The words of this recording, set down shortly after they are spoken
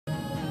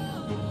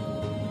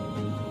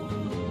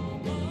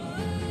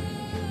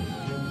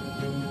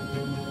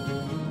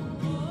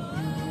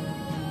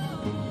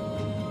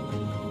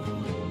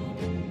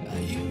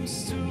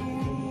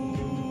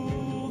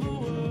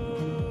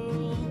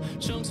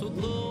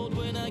told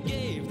when I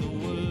gave the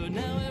word.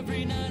 Now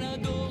every night I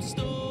go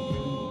stowaway,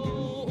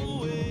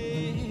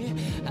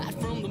 hide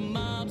from the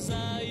mobs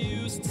I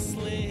used to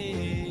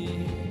slay.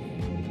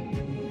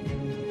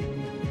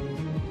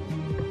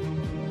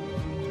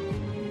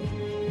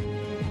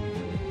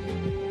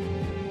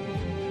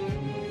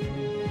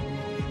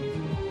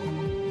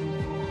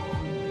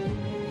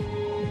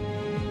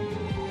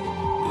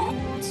 They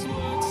once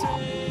were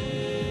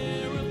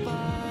terrified.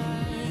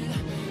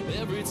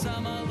 Every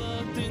time I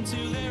looked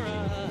into their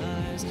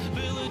eyes,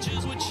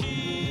 villagers would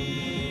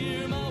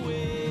cheer my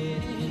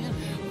way.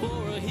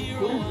 For a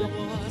hero I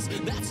was,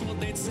 that's what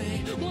they'd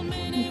say. One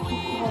minute we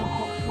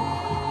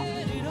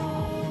had it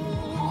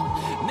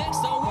all.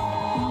 Next our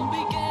world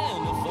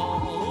began to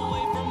fall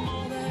away from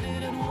all that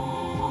it had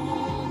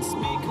once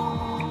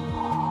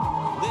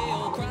become. They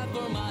all cried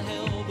for my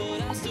help,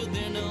 but I stood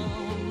there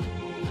numb.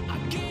 I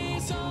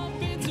gazed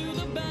up into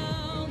the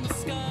boundless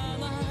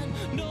skyline.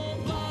 No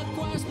blood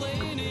choirs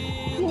playing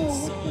in the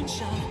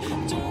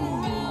sunshine. Turn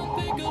around,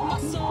 pick up my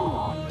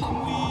sword and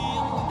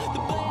wield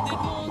the blade that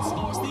once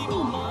forced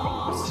evil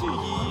mobs to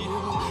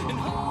yield. And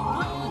hope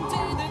one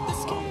day that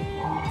this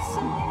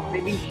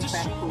Maybe chaos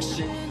fast forward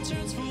destruction it.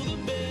 turns for the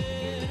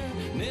better.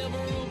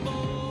 Never a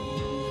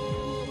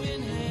bow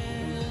in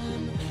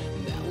hand.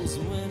 That was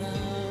when I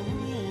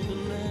ruled the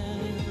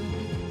land.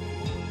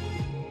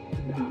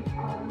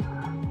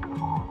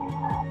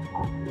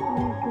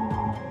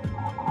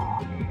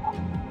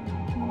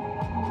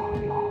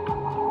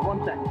 One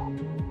second.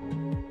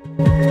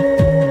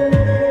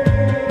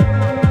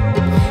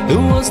 It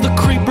was the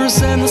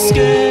creepers and the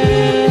skeletons,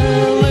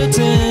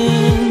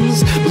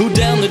 blew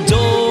down the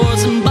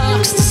doors and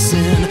boxed us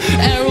in.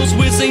 Arrows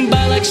whizzing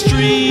by like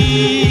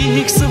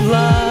streaks of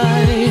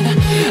light.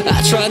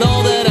 I tried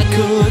all that I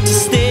could to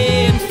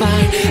stay and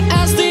fight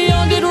as the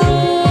young did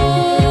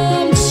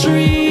roam the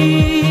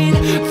street.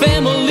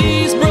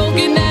 Families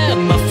broken at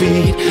my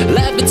feet,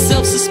 life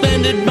itself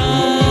suspended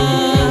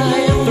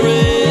by a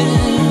thread.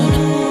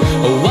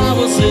 Oh, why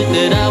was it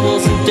that I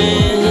wasn't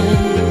dead?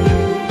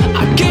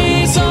 I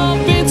gaze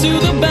up into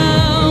the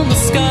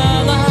boundless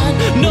skyline.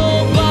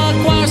 No blood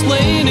choirs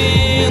playing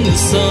in the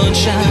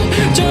sunshine.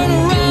 Turn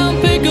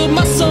around, pick up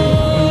my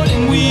sword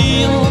and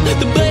wield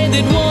the blade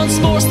that once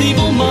forced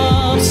evil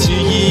mobs to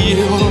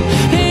yield.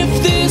 If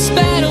this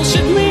battle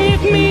should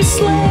leave me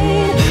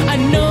slain, I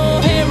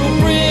know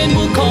Herobrine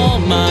will call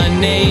my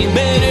name.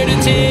 Better to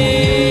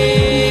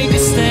take a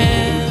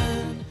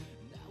stand.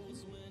 That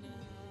was when I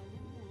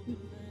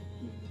ruled the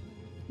land.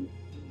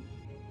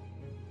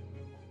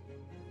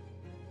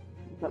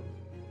 What's up?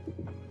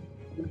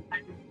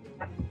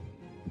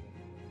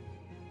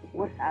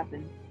 What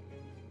happened?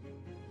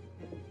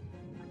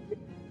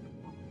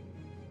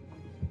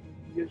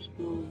 You're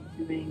still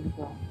doing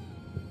the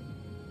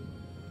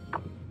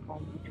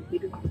YouTube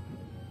video?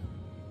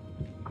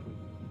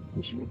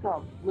 We should make a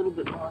little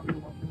bit longer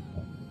one.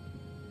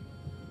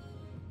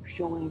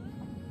 Showing,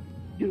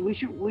 dude. We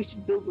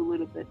should build a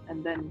little bit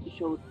and then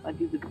show.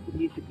 Do the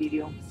music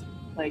video.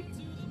 Like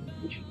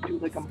we should do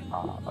like a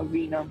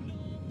arena.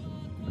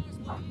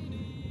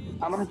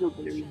 I'm gonna build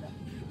the arena.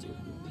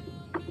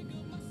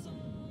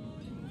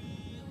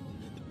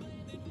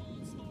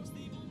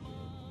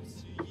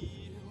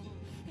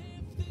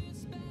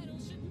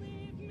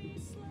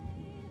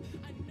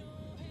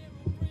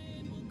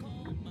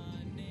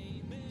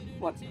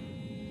 What?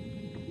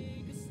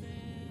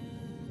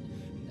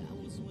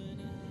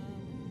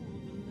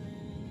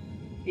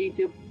 Hey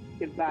YouTube,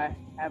 goodbye.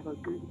 Have a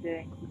good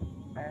day.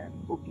 And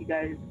hope you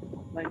guys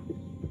like this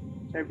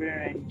server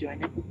and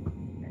join it.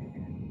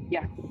 And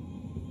yeah.